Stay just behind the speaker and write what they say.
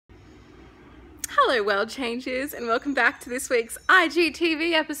Hello world changers, and welcome back to this week's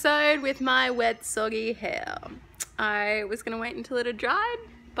IGTV episode with my wet soggy hair. I was going to wait until it had dried,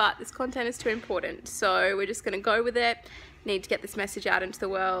 but this content is too important, so we're just going to go with it. Need to get this message out into the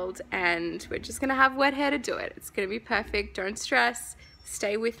world, and we're just going to have wet hair to do it. It's going to be perfect. Don't stress.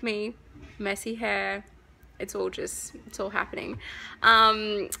 Stay with me. Messy hair. It's all happening.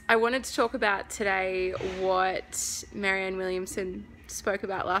 I wanted to talk about today what Marianne Williamson spoke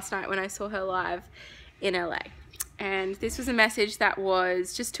about last night when I saw her live in LA. And this was a message that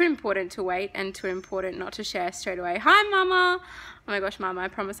was just too important to wait and too important not to share straight away. Hi, Mama. Oh my gosh, Mama, I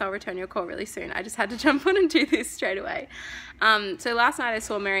promise I'll return your call really soon. I just had to jump on and do this straight away. So last night I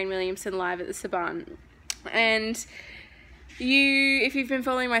saw Marianne Williamson live at the Saban. And if you've been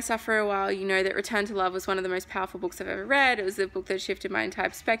following my stuff for a while, you know that Return to Love was one of the most powerful books I've ever read. It was a book that shifted my entire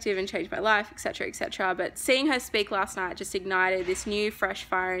perspective and changed my life, etc., etc. But seeing her speak last night just ignited this new, fresh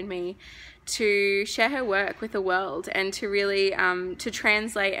fire in me to share her work with the world and to really, to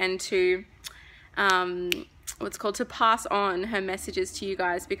translate and to, to pass on her messages to you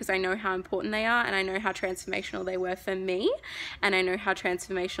guys, because I know how important they are, and I know how transformational they were for me, and I know how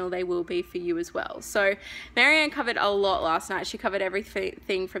transformational they will be for you as well. So Marianne covered a lot last night. She covered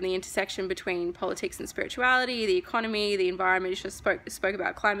everything from the intersection between politics and spirituality, the economy, the environment. She spoke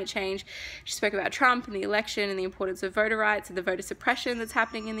about climate change. She spoke about Trump and the election and the importance of voter rights and the voter suppression that's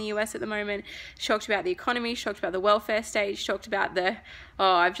happening in the US at the moment. She talked about the economy. She talked about the welfare state. She talked about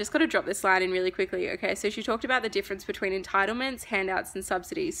I've just got to drop this line in really quickly. Okay, so she talked about the difference between entitlements, handouts, and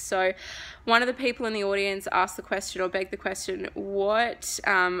subsidies. So one of the people in the audience asked the question, or begged the question, what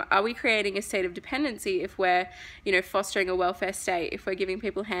are we creating a state of dependency if we're, fostering a welfare state, if we're giving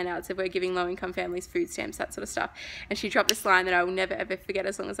people handouts, if we're giving low-income families food stamps, that sort of stuff? And she dropped this line that I will never ever forget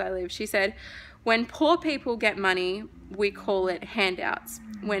as long as I live. She said, "When poor people get money, we call it handouts.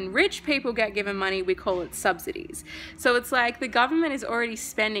 When rich people get given money, we call it subsidies." So it's like the government is already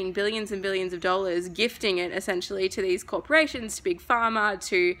spending billions and billions of dollars, gifting it essentially to these corporations, to Big Pharma,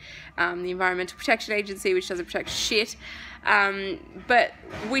 to the Environmental Protection Agency, which doesn't protect shit. But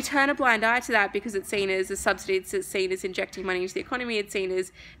we turn a blind eye to that because it's seen as a subsidy, it's seen as injecting money into the economy, it's seen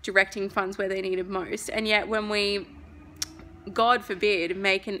as directing funds where they need it most. And yet when we, God forbid,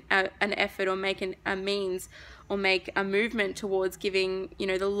 make an effort or make a means or make a movement towards giving,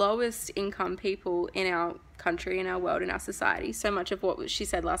 the lowest income people in our country, in our world, in our society. So much of what she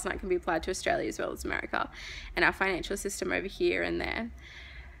said last night can be applied to Australia as well as America and our financial system over here and there.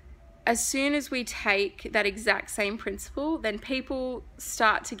 As soon as we take that exact same principle, then people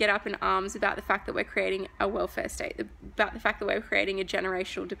start to get up in arms about the fact that we're creating a welfare state, about the fact that we're creating a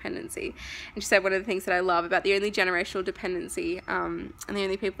generational dependency. And she said one of the things that I love about the only generational dependency and the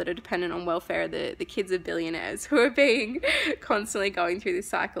only people that are dependent on welfare are the kids of billionaires who are constantly going through this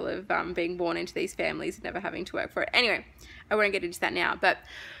cycle of being born into these families and never having to work for it. Anyway, I won't get into that now, but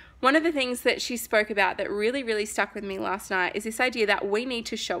one of the things that she spoke about that really, really stuck with me last night is this idea that we need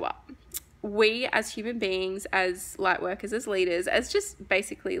to show up. We as human beings, as light workers, as leaders, as just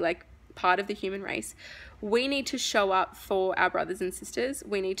basically like part of the human race, we need to show up for our brothers and sisters.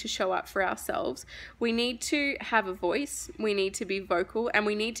 We need to show up for ourselves. We need to have a voice. We need to be vocal, and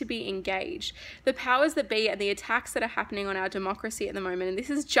we need to be engaged. The powers that be and the attacks that are happening on our democracy at the moment, and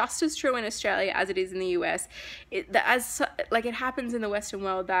this is just as true in Australia as it is in the US, it happens in the Western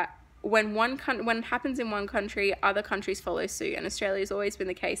world that when it happens in one country, other countries follow suit. And Australia has always been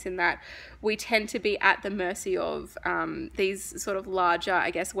the case in that we tend to be at the mercy of these sort of larger, I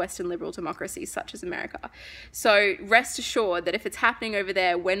guess, Western liberal democracies such as America. So rest assured that if it's happening over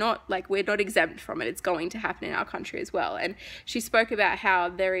there, we're not exempt from it. It's going to happen in our country as well. And she spoke about how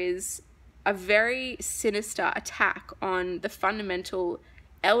there is a very sinister attack on the fundamental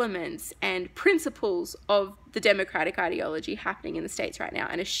elements and principles of the democratic ideology happening in the States right now,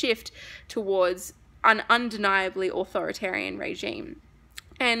 and a shift towards an undeniably authoritarian regime.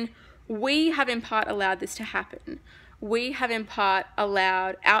 And we have in part allowed this to happen. We have in part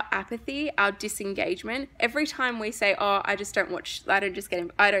allowed our apathy, our disengagement. Every time we say, "Oh, I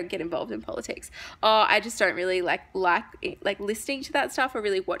don't get involved in politics. Oh, I just don't really like listening to that stuff or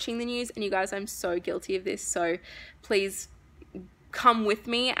really watching the news." And you guys, I'm so guilty of this. So please come with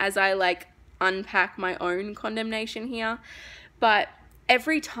me as I unpack my own condemnation here. But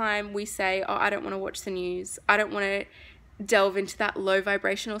every time we say, "Oh, I don't want to watch the news. I don't want to delve into that low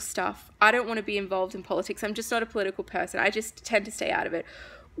vibrational stuff. I don't want to be involved in politics. I'm just not a political person. I just tend to stay out of it."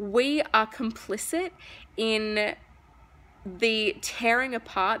 We are complicit in the tearing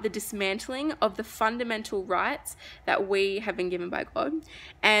apart, the dismantling of the fundamental rights that we have been given by God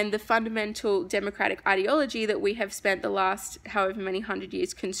and the fundamental democratic ideology that we have spent the last however many 100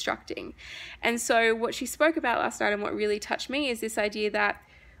 years constructing. And so what she spoke about last night and what really touched me is this idea that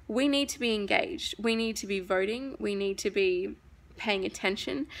we need to be engaged. We need to be voting. We need to be paying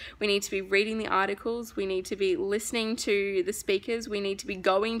attention. We need to be reading the articles. We need to be listening to the speakers. We need to be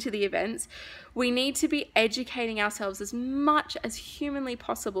going to the events. We need to be educating ourselves as much as humanly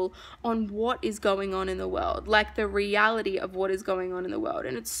possible on what is going on in the world, like the reality of what is going on in the world.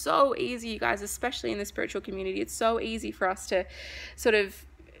 And it's so easy, you guys, especially in the spiritual community, it's so easy for us to sort of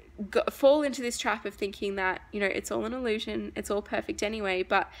fall into this trap of thinking that, you know, it's all an illusion, it's all perfect anyway.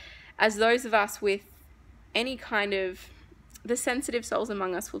 But as those of us with any kind of, the sensitive souls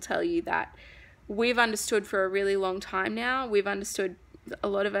among us will tell you that we've understood for a really long time now, we've understood, a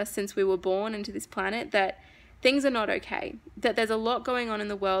lot of us since we were born into this planet, that things are not okay, that there's a lot going on in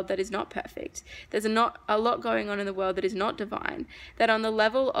the world that is not perfect, there's a lot going on in the world that is not divine, that on the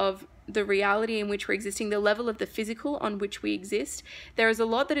level of the reality in which we're existing, the level of the physical on which we exist, there is a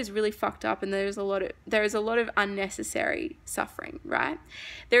lot that is really fucked up, and there is a lot of unnecessary suffering, right?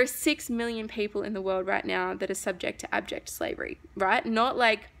 There are 6 million people in the world right now that are subject to abject slavery, right? Not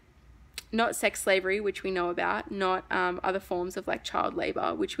sex slavery, which we know about, not other forms of like child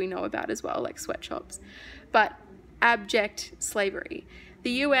labor, which we know about as well, like sweatshops, but abject slavery.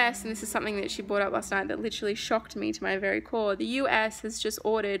 The US, and this is something that she brought up last night that literally shocked me to my very core, the US has just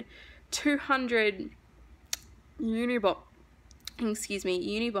ordered 200 Unibombers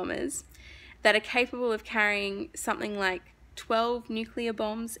that are capable of carrying something like 12 nuclear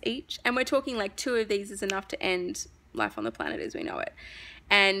bombs each. And we're talking like 2 of these is enough to end life on the planet as we know it.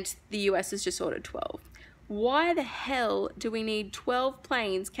 And the US has just ordered 12. Why the hell do we need 12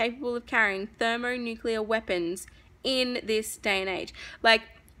 planes capable of carrying thermonuclear weapons in this day and age? Like,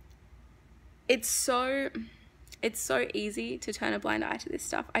 it's so easy to turn a blind eye to this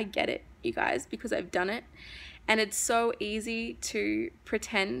stuff. I get it, you guys, because I've done it. And it's so easy to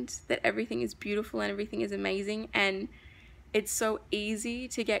pretend that everything is beautiful and everything is amazing. And it's so easy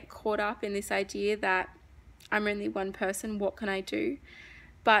to get caught up in this idea that I'm only one person, what can I do?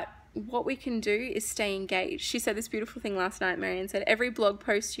 But what we can do is stay engaged. She said this beautiful thing last night, Marianne said, every blog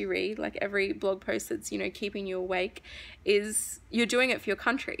post you read, like every blog post that's, you know, keeping you awake, is you're doing it for your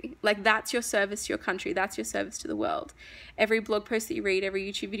country. Like, that's your service to your country. That's your service to the world. Every blog post that you read,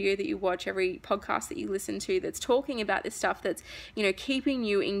 every YouTube video that you watch, every podcast that you listen to that's talking about this stuff, that's, you know, keeping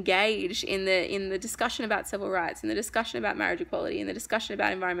you engaged in the discussion about civil rights, in the discussion about marriage equality, in the discussion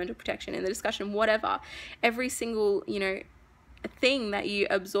about environmental protection, in the discussion whatever, every single, you know, thing that you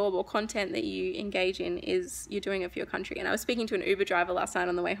absorb or content that you engage in is you're doing it for your country. And I was speaking to an Uber driver last night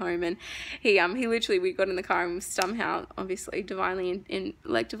on the way home, and he literally, we got in the car and somehow, obviously divinely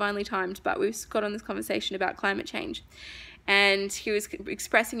divinely timed, but we got on this conversation about climate change, and he was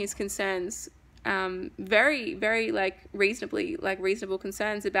expressing his concerns, very, very reasonable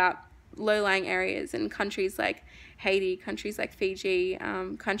concerns about low-lying areas and countries like Haiti, countries like Fiji,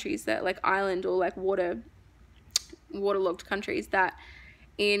 countries that like island or like waterlogged countries that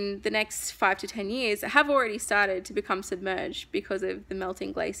in the next 5 to 10 years have already started to become submerged because of the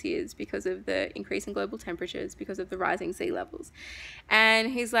melting glaciers, because of the increasing global temperatures, because of the rising sea levels.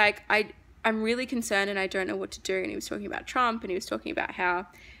 And he's like, I'm really concerned and I don't know what to do. And he was talking about Trump, and he was talking about how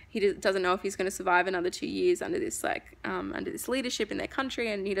he doesn't know if he's going to survive another 2 years under this leadership in their country,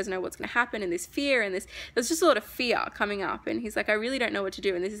 and he doesn't know what's going to happen, and this fear, and there's just a lot of fear coming up. And he's like, I really don't know what to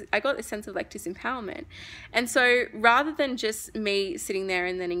do. And I got this sense of like disempowerment. And so rather than just me sitting there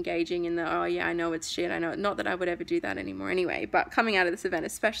and then engaging in oh yeah, I know it's shit, I know, not that I would ever do that anymore anyway, but coming out of this event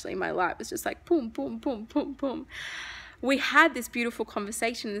especially, my life was just like boom, boom, boom, boom, boom. We had this beautiful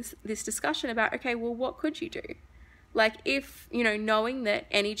conversation, this discussion about, okay, well, what could you do? Like, if, you know, knowing that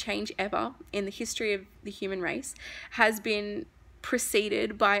any change ever in the history of the human race has been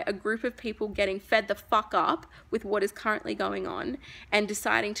preceded by a group of people getting fed the fuck up with what is currently going on and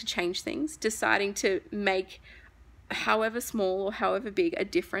deciding to change things, deciding to make however small or however big a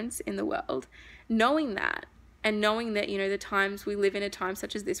difference in the world, knowing that, and knowing that, you know, the times we live in a time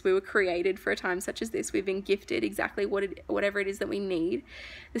such as this, we were created for a time such as this, we've been gifted exactly whatever it is that we need,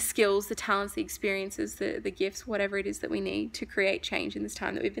 the skills, the talents, the experiences, the gifts, whatever it is that we need to create change in this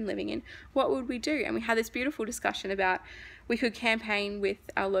time that we've been living in, what would we do? And we had this beautiful discussion about we could campaign with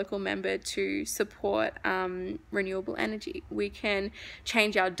our local member to support renewable energy. We can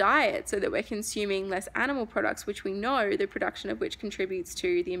change our diet so that we're consuming less animal products, which we know the production of which contributes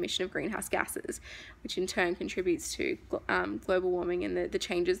to the emission of greenhouse gases, which in turn contributes to global warming and the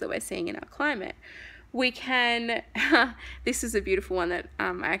changes that we're seeing in our climate. we can, this is a beautiful one that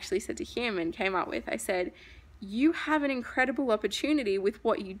I actually said to him and came up with. I said, you have an incredible opportunity with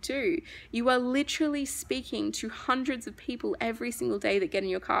what you do. You are literally speaking to hundreds of people every single day that get in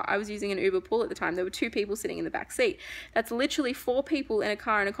your car. I was using an Uber pool at the time. There were 2 people sitting in the back seat. That's literally 4 people in a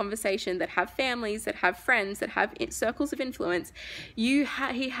car in a conversation that have families, that have friends, that have circles of influence. He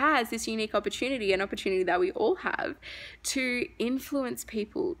has this unique opportunity, an opportunity that we all have, to influence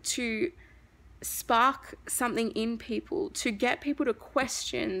people, to spark something in people, to get people to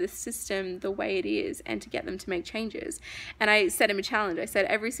question the system the way it is and to get them to make changes. And I set him a challenge. I said,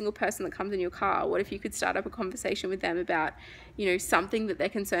 every single person that comes in your car, what if you could start up a conversation with them about, you know, something that they're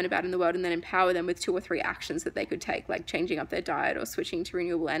concerned about in the world, and then empower them with 2 or 3 actions that they could take, like changing up their diet or switching to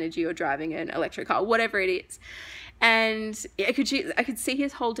renewable energy or driving an electric car, whatever it is. And I could see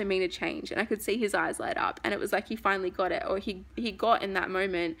his whole demeanor change, and I could see his eyes light up, and it was like he finally got it, or he got in that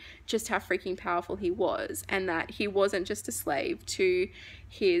moment just how freaking powerful he was, and that he wasn't just a slave to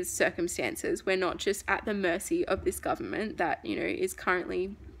his circumstances. We're not just at the mercy of this government that, you know, is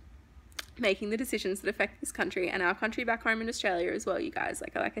currently making the decisions that affect this country and our country back home in Australia as well, you guys.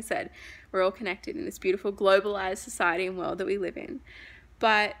 Like I said, we're all connected in this beautiful globalized society and world that we live in.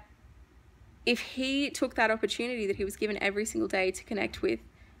 But if he took that opportunity that he was given every single day to connect with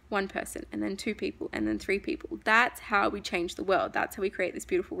 1 person, and then 2 people, and then 3 people, that's how we change the world. That's how we create this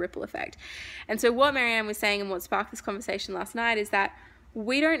beautiful ripple effect. And so what Marianne was saying, and what sparked this conversation last night, is that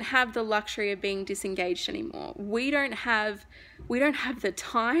we don't have the luxury of being disengaged anymore. We don't have the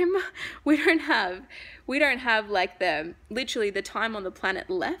time. We don't have like literally the time on the planet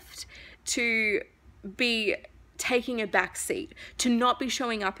left to be taking a back seat, to not be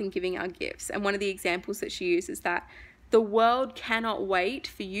showing up and giving our gifts. And one of the examples that she uses is that the world cannot wait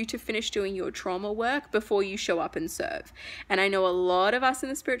for you to finish doing your trauma work before you show up and serve. And I know a lot of us in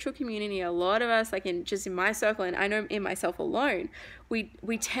the spiritual community, a lot of us, like in my circle, and I know in myself alone, we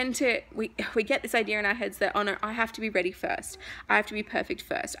tend to, we get this idea in our heads that, oh no, I have to be ready first. I have to be perfect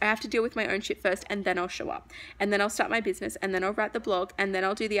first. I have to deal with my own shit first, and then I'll show up. And then I'll start my business, and then I'll write the blog, and then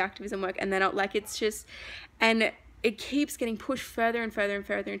I'll do the activism work, and then I'll, like, it's just, and it keeps getting pushed further and further and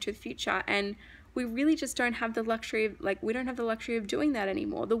further into the future. And we really just don't have the luxury of, we don't have the luxury of doing that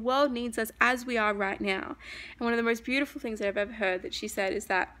anymore. The world needs us as we are right now. And one of the most beautiful things that I've ever heard that she said is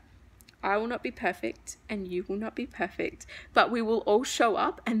that I will not be perfect and you will not be perfect, but we will all show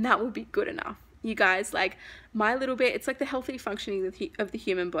up, and that will be good enough. You guys, like, my little bit, it's like the healthy functioning of the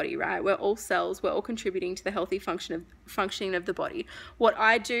human body, right? We're all cells, we're all contributing to the healthy functioning of the body. What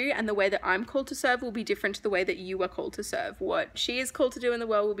I do and the way that I'm called to serve will be different to the way that you are called to serve. What she is called to do in the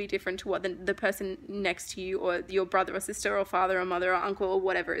world will be different to what the person next to you, or your brother or sister or father or mother or uncle or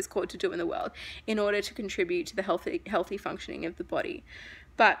whatever is called to do in the world, in order to contribute to the healthy functioning of the body.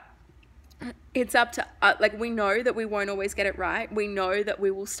 But it's up to, we know that we won't always get it right. We know that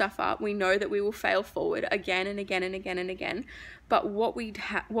we will stuff up. We know that we will fail forward again and again and again and again. But what we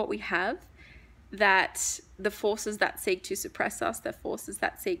have, that the forces that seek to suppress us, the forces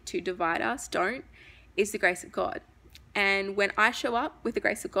that seek to divide us don't, is the grace of God. And when I show up with the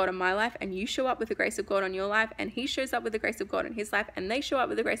grace of God in my life, and you show up with the grace of God on your life, and he shows up with the grace of God in his life, and they show up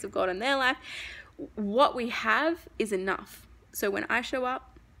with the grace of God in their life, what we have is enough. So when I show up,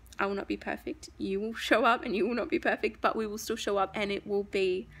 I will not be perfect. You will show up and you will not be perfect, but we will still show up, and it will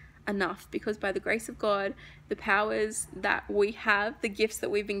be enough, because by the grace of God, the powers that we have, the gifts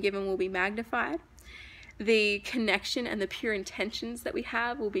that we've been given, will be magnified. The connection and the pure intentions that we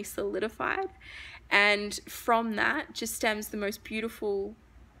have will be solidified. And from that just stems the most beautiful,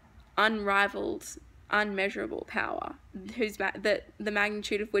 unrivaled, unmeasurable power, the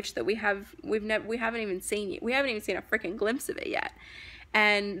magnitude of which that we haven't even seen yet. We haven't even seen a freaking glimpse of it yet.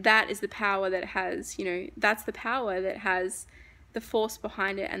 And that is the power that has, that's the power that has the force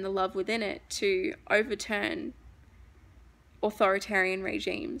behind it and the love within it to overturn authoritarian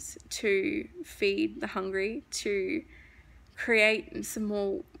regimes, to feed the hungry, to create some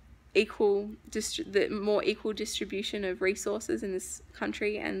more equal distribution of resources in this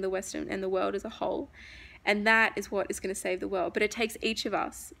country and the Western and the world as a whole. And that is what is going to save the world. But it takes each of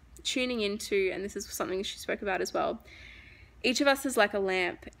us tuning into, and this is something she spoke about as well, each of us is like a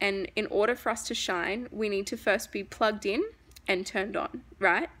lamp, and in order for us to shine, we need to first be plugged in and turned on,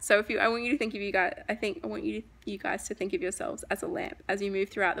 right? So I want you to think of you guys, I want you guys to think of yourselves as a lamp as you move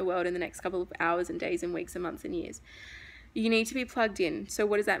throughout the world in the next couple of hours and days and weeks and months and years. You need to be plugged in. So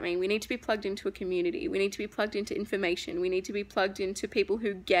what does that mean? We need to be plugged into a community. We need to be plugged into information. We need to be plugged into people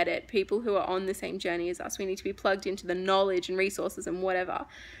who get it, people who are on the same journey as us. We need to be plugged into the knowledge and resources and whatever.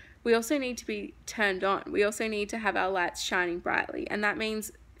 We also need to be turned on. We also need to have our lights shining brightly. And that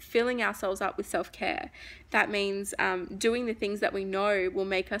means filling ourselves up with self-care. That means doing the things that we know will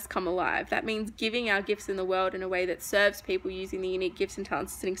make us come alive. That means giving our gifts in the world in a way that serves people using the unique gifts and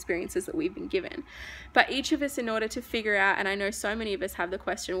talents and experiences that we've been given. But each of us, in order to figure out, and I know so many of us have the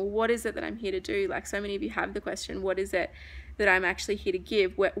question, well, what is it that I'm here to do? Like, so many of you have the question, what is it that I'm actually here to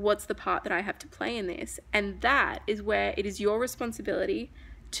give? What's the part that I have to play in this? And that is where it is your responsibility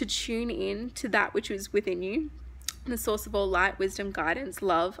to tune in to that which is within you, the source of all light, wisdom, guidance,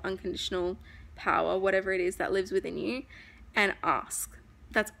 love, unconditional power, whatever it is that lives within you, and ask.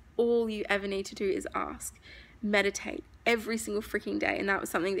 That's all you ever need to do, is ask. Meditate every single freaking day. And that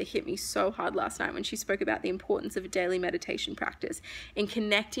was something that hit me so hard last night when she spoke about the importance of a daily meditation practice, in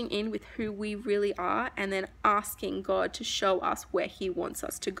connecting in with who we really are, and then asking God to show us where he wants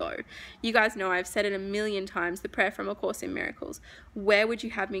us to go. You guys know I've said it a million times, the prayer from A Course in Miracles. Where would you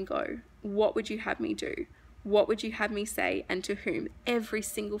have me go? What would you have me do? What would you have me say, and to whom? Every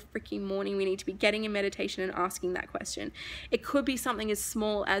single freaking morning we need to be getting in meditation and asking that question. It could be something as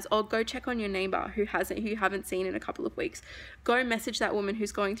small as, oh, go check on your neighbor who you haven't seen in a couple of weeks. Go message that woman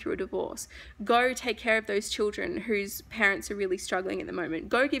who's going through a divorce. Go take care of those children whose parents are really struggling at the moment.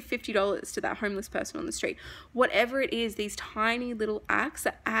 Go give $50 to that homeless person on the street. Whatever it is, these tiny little acts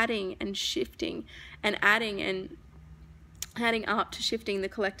are adding and shifting and adding up to shifting the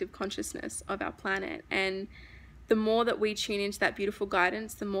collective consciousness of our planet. And the more that we tune into that beautiful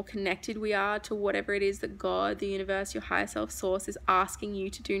guidance, the more connected we are to whatever it is that God, the universe, your higher self, source is asking you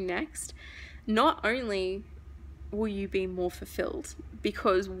to do next. Not only will you be more fulfilled,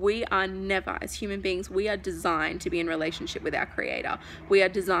 because we are never, as human beings, we are designed to be in relationship with our creator. We are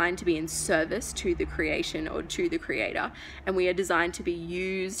designed to be in service to the creation or to the creator, and we are designed to be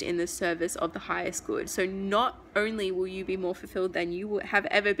used in the service of the highest good. So not only will you be more fulfilled than you have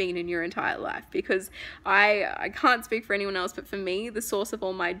ever been in your entire life, because I can't speak for anyone else, but for me, the source of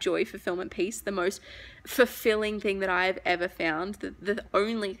all my joy, fulfillment, peace, the most fulfilling thing that I've ever found, the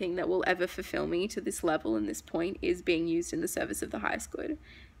only thing that will ever fulfill me to this level and this point, is being used in the service of the highest good,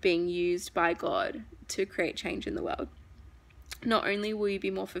 being used by God to create change in the world. Not only will you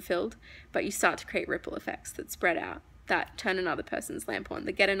be more fulfilled, but you start to create ripple effects that spread out, that turn another person's lamp on,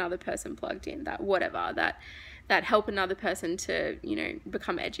 that get another person plugged in, that whatever, that help another person to,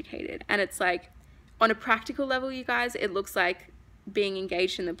 become educated. And it's like, on a practical level, you guys, it looks like being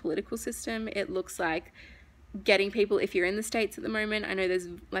engaged in the political system. It looks like getting people, if you're in the States at the moment, I know there's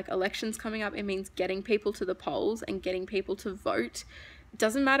like elections coming up, it means getting people to the polls and getting people to vote. It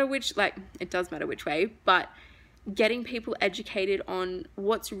doesn't matter which, it does matter which way, but getting people educated on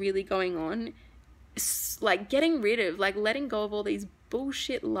what's really going on, like getting rid of, letting go of all these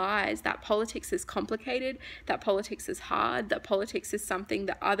bullshit lies that politics is complicated, that politics is hard, that politics is something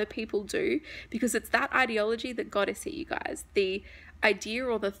that other people do, because it's that ideology that got us here, you guys. The idea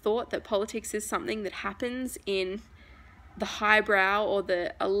or the thought that politics is something that happens in the highbrow or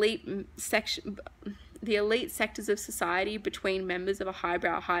the elite section, the elite sectors of society between members of a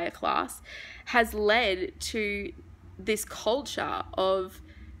highbrow higher class, has led to this culture of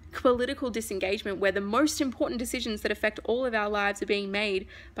political disengagement, where the most important decisions that affect all of our lives are being made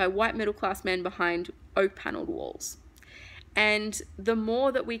by white middle class men behind oak paneled walls. And the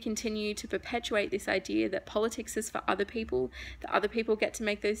more that we continue to perpetuate this idea that politics is for other people, that other people get to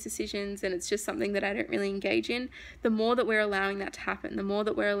make those decisions and it's just something that I don't really engage in, the more that we're allowing that to happen, the more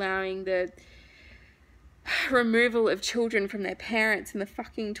that we're allowing the removal of children from their parents in the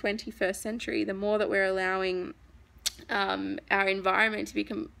fucking 21st century, the more that we're allowing our environment to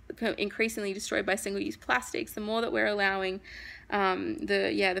become increasingly destroyed by single-use plastics, the more that we're allowing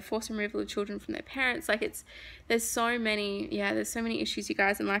the forced removal of children from their parents. There's so many issues, you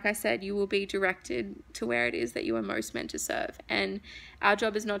guys, and like I said, you will be directed to where it is that you are most meant to serve. And our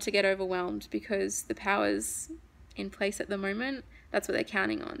job is not to get overwhelmed, because the powers in place at the moment, that's what they're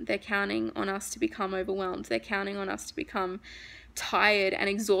counting on. They're counting on us to become overwhelmed. They're counting on us to become tired and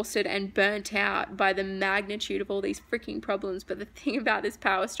exhausted and burnt out by the magnitude of all these freaking problems. But the thing about this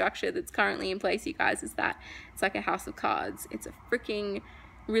power structure that's currently in place, you guys, is that it's like a house of cards. It's a freaking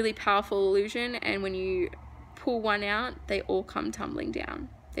really powerful illusion, and when you pull one out, they all come tumbling down.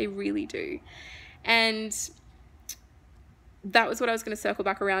 They really do. And that was what I was going to circle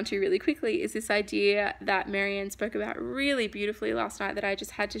back around to really quickly, is this idea that Marianne spoke about really beautifully last night that I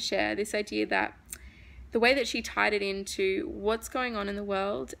just had to share. This idea that the way that she tied it into what's going on in the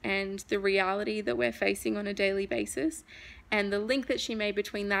world and the reality that we're facing on a daily basis, and the link that she made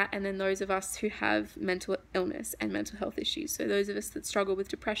between that and then those of us who have mental illness and mental health issues. So those of us that struggle with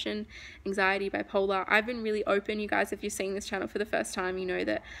depression, anxiety, bipolar. I've been really open. You guys, if you're seeing this channel for the first time, you know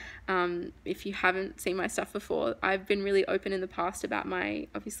that if you haven't seen my stuff before, I've been really open in the past about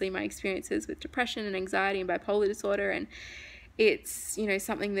obviously my experiences with depression and anxiety and bipolar disorder, and it's, you know,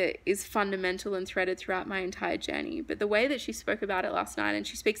 something that is fundamental and threaded throughout my entire journey. But the way that she spoke about it last night, and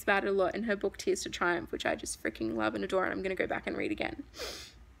she speaks about it a lot in her book Tears to Triumph, which I just freaking love and adore, and I'm going to go back and read again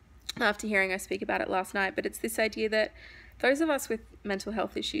after hearing her speak about it last night. But it's this idea that those of us with mental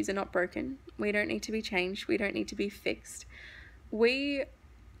health issues are not broken. We don't need to be changed. We don't need to be fixed. We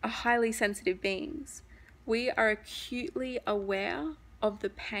are highly sensitive beings. We are acutely aware of the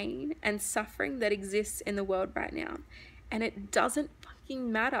pain and suffering that exists in the world right now. And it doesn't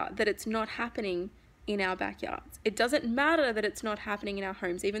fucking matter that it's not happening in our backyards. It doesn't matter that it's not happening in our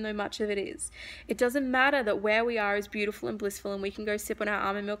homes, even though much of it is. It doesn't matter that where we are is beautiful and blissful and we can go sip on our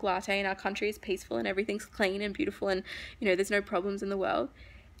almond milk latte and our country is peaceful and everything's clean and beautiful and, you know, there's no problems in the world.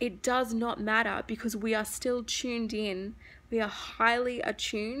 It does not matter, because we are still tuned in. We are highly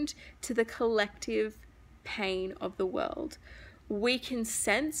attuned to the collective pain of the world. We can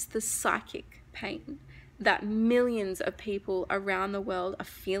sense the psychic pain that millions of people around the world are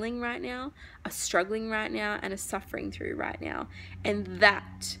feeling right now, are struggling right now, and are suffering through right now. And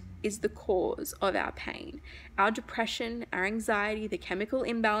that is the cause of our pain. Our depression, our anxiety, the chemical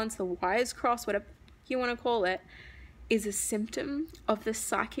imbalance, the wires crossed, whatever you want to call it, is a symptom of the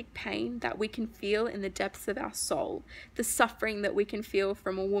psychic pain that we can feel in the depths of our soul, the suffering that we can feel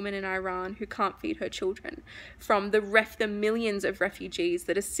from a woman in Iran who can't feed her children, from the millions of refugees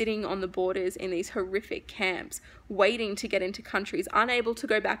that are sitting on the borders in these horrific camps, waiting to get into countries, unable to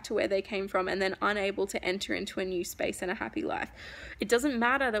go back to where they came from, and then unable to enter into a new space and a happy life. It doesn't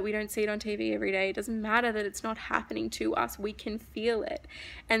matter that we don't see it on TV every day. It doesn't matter that it's not happening to us. We can feel it.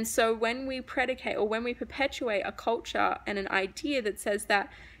 And so when we predicate or when we perpetuate a culture and an idea that says that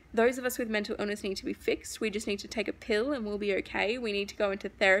those of us with mental illness need to be fixed, we just need to take a pill and we'll be okay, we need to go into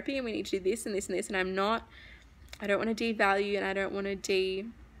therapy and we need to do this and this and this, and I don't want to devalue and I don't want to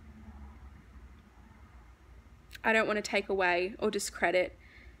take away or discredit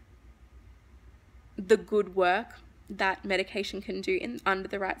the good work that medication can do under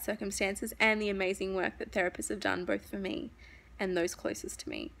the right circumstances, and the amazing work that therapists have done both for me and those closest to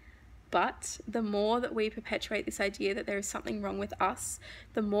me. But the more that we perpetuate this idea that there is something wrong with us,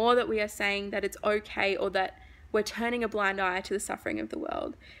 the more that we are saying that it's okay, or that we're turning a blind eye to the suffering of the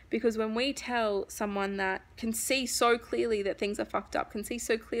world. Because when we tell someone that can see so clearly that things are fucked up, can see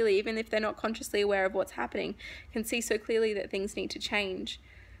so clearly, even if they're not consciously aware of what's happening, can see so clearly that things need to change,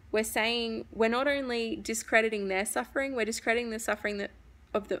 we're not only discrediting their suffering, we're discrediting the suffering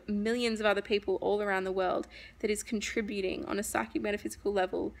of the millions of other people all around the world that is contributing on a psychic metaphysical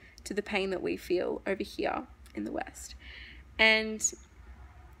level to the pain that we feel over here in the West. And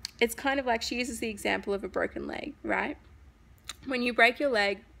it's kind of like, she uses the example of a broken leg, right? When you break your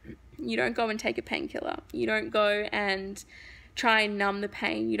leg, you don't go and take a painkiller. You don't go and try and numb the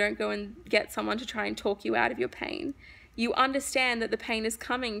pain. You don't go and get someone to try and talk you out of your pain. You understand that the pain is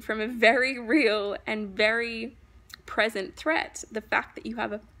coming from a very real and very present threat, the fact that you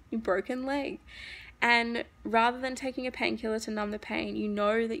have a broken leg. And rather than taking a painkiller to numb the pain, you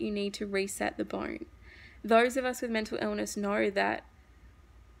know that you need to reset the bone. Those of us with mental illness know that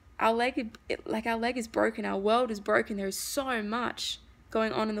our leg is broken, our world is broken. There is so much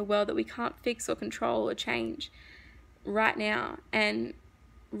going on in the world that we can't fix or control or change right now. And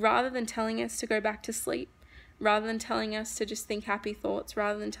rather than telling us to go back to sleep, rather than telling us to just think happy thoughts,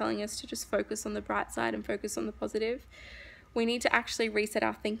 rather than telling us to just focus on the bright side and focus on the positive, we need to actually reset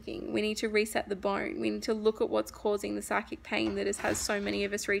our thinking. We need to reset the bone. We need to look at what's causing the psychic pain that has so many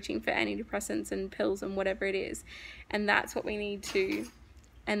of us reaching for antidepressants and pills and whatever it is. And that's what we need to,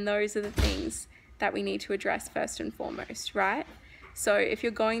 and those are the things that we need to address first and foremost, right? So if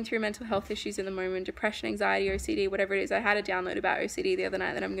you're going through mental health issues at the moment, depression, anxiety, OCD, whatever it is, I had a download about OCD the other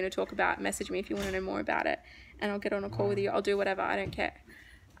night that I'm going to talk about. Message me if you want to know more about it, and I'll get on a call with you. I'll do whatever. I don't care.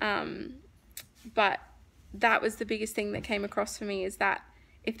 But that was the biggest thing that came across for me, is that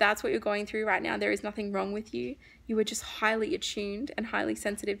if that's what you're going through right now, there is nothing wrong with you. You are just highly attuned and highly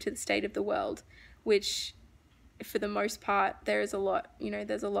sensitive to the state of the world, which for the most part, there is a lot,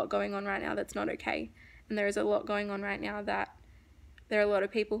 there's a lot going on right now that's not okay. And there is a lot going on right now that there are a lot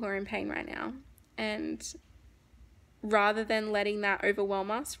of people who are in pain right now. And rather than letting that overwhelm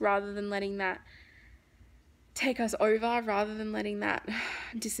us, rather than letting that take us over, rather than letting that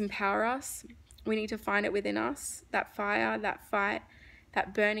disempower us, we need to find it within us, that fire, that fight,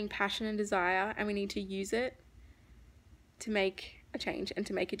 that burning passion and desire, and we need to use it to make a change and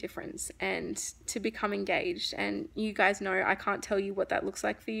to make a difference and to become engaged. And you guys know I can't tell you what that looks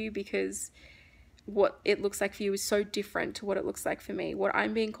like for you, because what it looks like for you is so different to what it looks like for me. What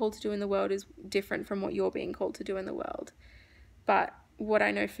I'm being called to do in the world is different from what you're being called to do in the world. But what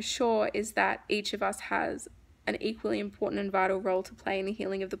I know for sure is that each of us has an equally important and vital role to play in the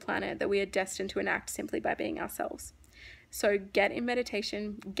healing of the planet that we are destined to enact simply by being ourselves. So get in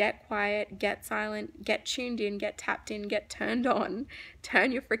meditation, get quiet, get silent, get tuned in, get tapped in, get turned on,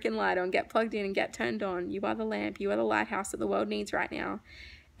 turn your freaking light on, get plugged in and get turned on. You are the lamp, you are the lighthouse that the world needs right now.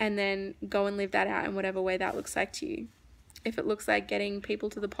 And then go and live that out in whatever way that looks like to you. If it looks like getting people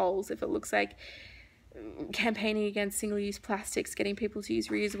to the polls, if it looks like campaigning against single-use plastics, getting people to use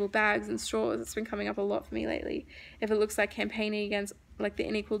reusable bags and straws, it's been coming up a lot for me lately. If it looks like campaigning against like the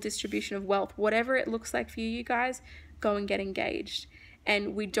unequal distribution of wealth, whatever it looks like for you, you guys, go and get engaged.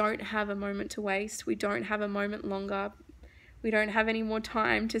 And we don't have a moment to waste. We don't have a moment longer. We don't have any more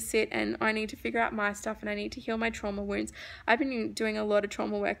time to sit and I need to figure out my stuff and I need to heal my trauma wounds. I've been doing a lot of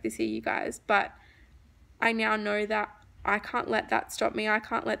trauma work this year, you guys, but I now know that I can't let that stop me. I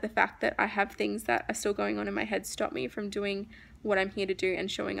can't let the fact that I have things that are still going on in my head stop me from doing what I'm here to do and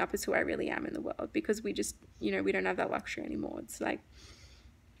showing up as who I really am in the world, because we just, you know, we don't have that luxury anymore. It's like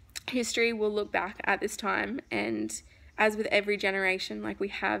history will look back at this time, and as with every generation, like we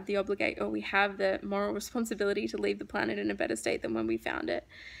have the moral responsibility to leave the planet in a better state than when we found it.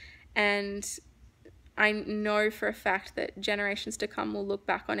 And I know for a fact that generations to come will look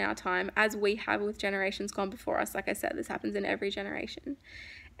back on our time as we have with generations gone before us. Like I said, this happens in every generation.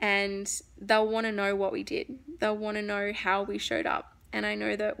 And they'll want to know what we did. They'll want to know how we showed up. And I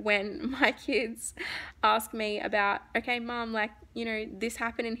know that when my kids ask me about, okay, Mom, like, you know, this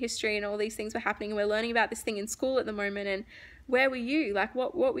happened in history and all these things were happening and we're learning about this thing in school at the moment, and where were you? Like,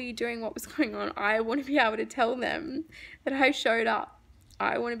 what were you doing? What was going on? I want to be able to tell them that I showed up.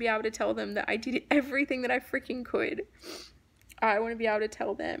 I want to be able to tell them that I did everything that I freaking could. I want to be able to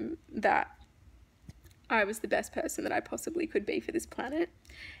tell them that I was the best person that I possibly could be for this planet,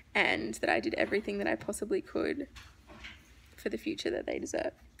 and that I did everything that I possibly could for the future that they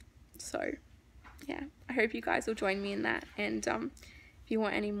deserve. So yeah, I hope you guys will join me in that. And if you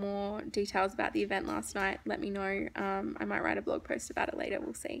want any more details about the event last night, let me know. I might write a blog post about it later,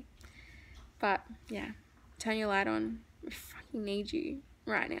 we'll see. But yeah, turn your light on. I fucking need you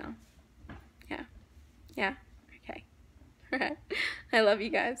right now. Yeah, okay. All right, I love you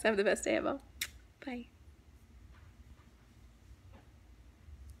guys. Have the best day ever. Bye.